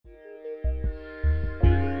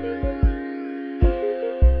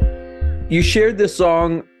You shared this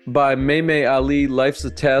song by Maymay Ali, "Life's a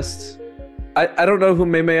Test." I don't know who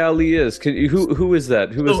Maymay Ali is. Who is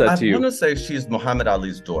that? Who is that to you? I want to say she's Muhammad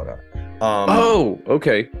Ali's daughter.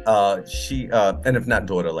 Okay. She and if not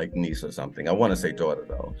daughter, like niece or something. I want to say daughter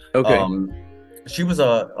though. Okay. She was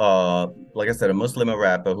like I said, a Muslim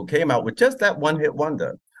rapper who came out with just that one hit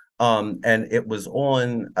wonder. And it was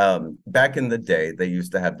on back in the day. They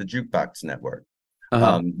used to have the Jukebox Network.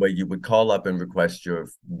 Where you would call up and request your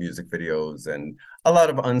music videos, and a lot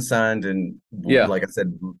of unsigned and, like I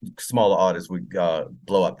said, smaller artists would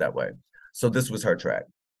blow up that way. So this was her track.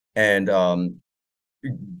 And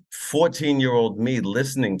 14-year-old me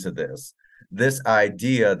listening to this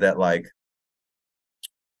idea that, like,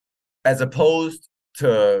 as opposed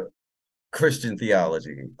to Christian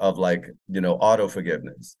theology of, like, auto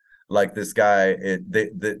forgiveness, like this guy,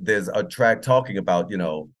 there's a track talking about,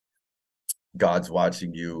 God's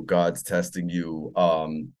watching you, God's testing you.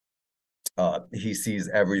 He sees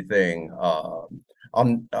everything.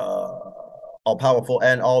 I'm all powerful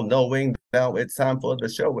and all knowing. Now it's time for the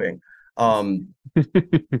showing.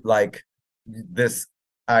 Like this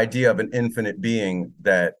idea of an infinite being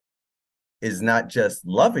that is not just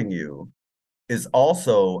loving you, is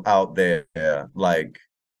also out there, like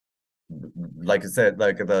I said,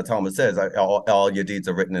 like the Talmud says, all your deeds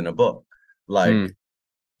are written in a book. Like,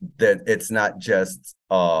 that it's not just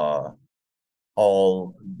all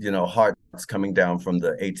hearts coming down from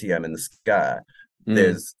the ATM in the sky.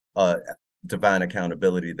 There's divine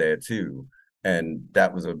accountability there too, and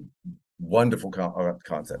that was a wonderful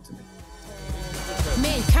concept to me.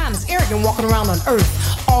 Mankind is arrogant walking around on earth.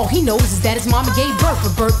 All he knows is that his mama gave birth,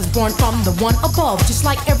 but birth is born from the one above. Just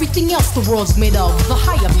like everything else the world's made of, the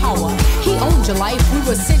higher power. He owned your life, we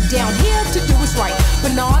were sent down here to do what's right.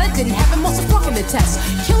 But no, that didn't happen, most of fucking the test.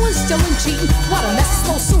 Killing, stealing, cheating, what a mess.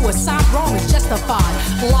 Slow suicide, wrong is justified.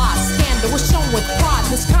 Lies, scandal was shown with pride.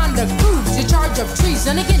 Misconduct proves your charge of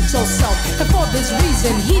treason against yourself. And for this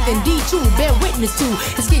reason, heathen deed you bear witness to.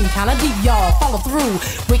 It's getting kinda deep, y'all, follow through.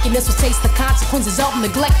 Wickedness will taste the consequences of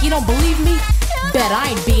neglect. You don't believe me? Bet I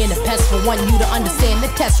ain't being a pest for wanting you to understand the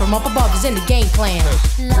test from up above is in the game plan. Life's a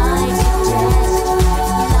test,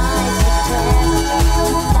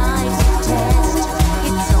 life's a test, life's a test,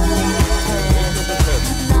 it's only a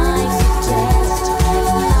test. Life's a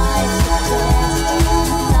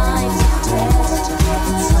test, life's a test, life's a test,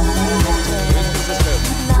 it's only a test.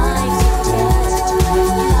 Life's a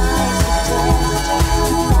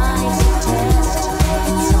test, life's a test, life's a test,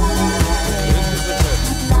 it's only a test.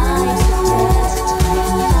 Life's a test.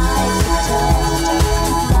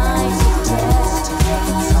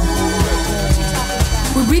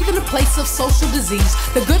 We breathe in a place of social disease.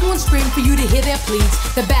 The good ones scream for you to hear their pleas.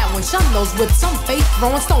 The bad ones shun those with some faith,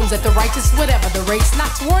 throwing stones at the righteous, whatever the race.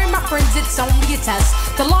 Not to worry, my friends, it's only a test.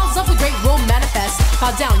 The laws of the great will manifest.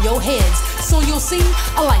 Bow down your heads, soon you'll see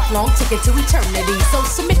a lifelong ticket to eternity. So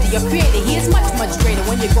submit to your creator, he is much, much greater.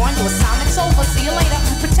 When you're going, your assignment's over, see you later.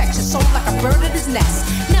 Protect your soul like a bird at his nest.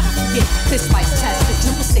 Never forget this life's test. The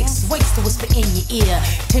 666 waits to whisper in your ear.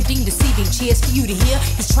 Tempting, deceiving, cheers for you to hear.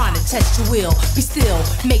 He's trying to test your will. Be still,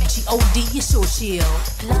 make G-O-D your sure shield.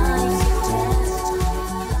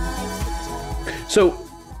 So,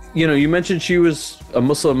 you mentioned she was a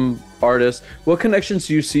Muslim artist. What connections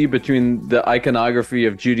do you see between the iconography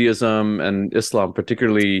of Judaism and Islam,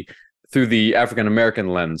 particularly through the African American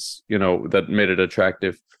lens, that made it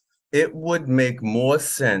attractive? It would make more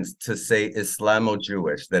sense to say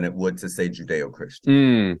Islamo-Jewish than it would to say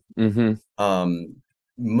Judeo-Christian.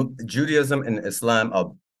 Judaism and Islam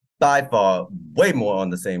are by far way more on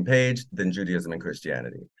the same page than Judaism and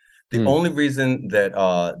Christianity. The only reason that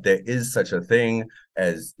there is such a thing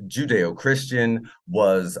as Judeo-Christian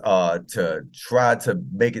was to try to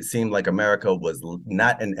make it seem like America was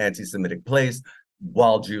not an anti-Semitic place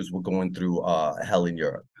while Jews were going through hell in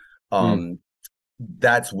Europe.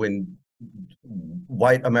 That's when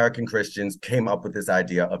white American Christians came up with this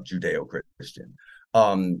idea of Judeo-Christian.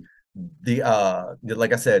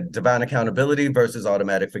 Like I said, divine accountability versus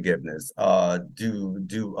automatic forgiveness.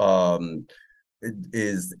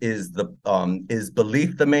 Is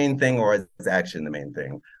belief the main thing, or is action the main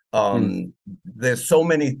thing? There's so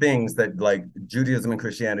many things that, like, Judaism and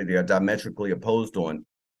Christianity are diametrically opposed on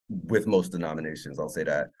with most denominations. I'll say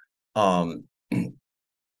that.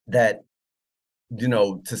 That,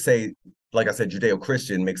 to say, like I said,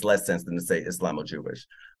 Judeo-Christian makes less sense than to say Islamo-Jewish.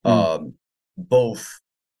 Both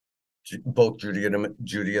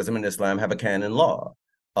Judaism and Islam have a canon law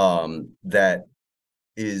that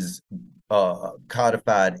is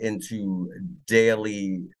codified into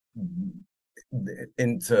daily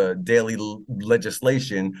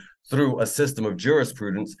legislation through a system of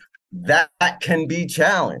jurisprudence that can be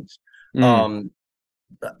challenged. Mm.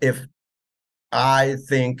 If I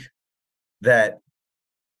think that,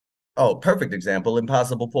 perfect example,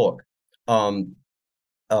 Impossible Pork.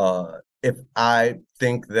 If I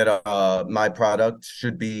think that my product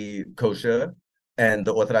should be kosher and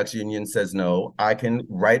the Orthodox Union says no, I can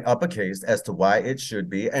write up a case as to why it should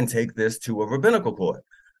be and take this to a rabbinical court.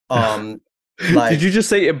 Did you just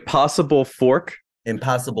say Impossible Fork?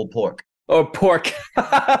 Impossible Pork. Oh, pork.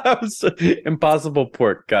 Impossible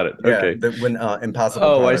Pork. Got it. Okay. When Impossible.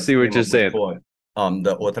 Oh, I see what you're saying. Pork,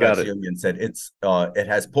 the Orthodox Union said it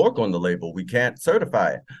has pork on the label. We can't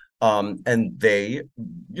certify it. And they,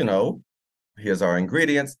 here's our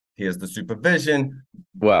ingredients. Here's the supervision.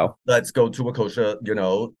 Wow. Let's go to a kosher,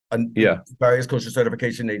 various kosher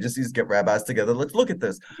certification agencies, get rabbis together. Let's look at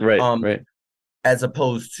this. Right. Right. As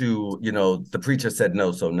opposed to, the preacher said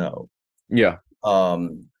no, so no. Yeah.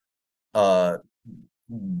 A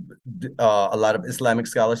lot of Islamic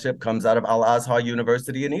scholarship comes out of Al-Azhar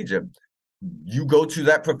University in Egypt. You go to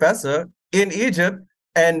that professor in Egypt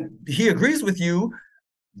and he agrees with you.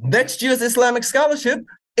 Next year's Islamic scholarship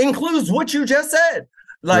includes what you just said.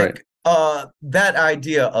 Like, that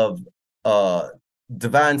idea of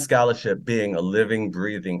divine scholarship being a living,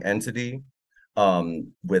 breathing entity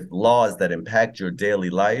with laws that impact your daily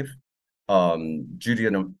life.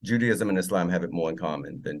 Judaism and Islam have it more in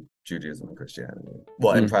common than Judaism and Christianity.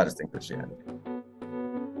 Well, and Protestant Christianity.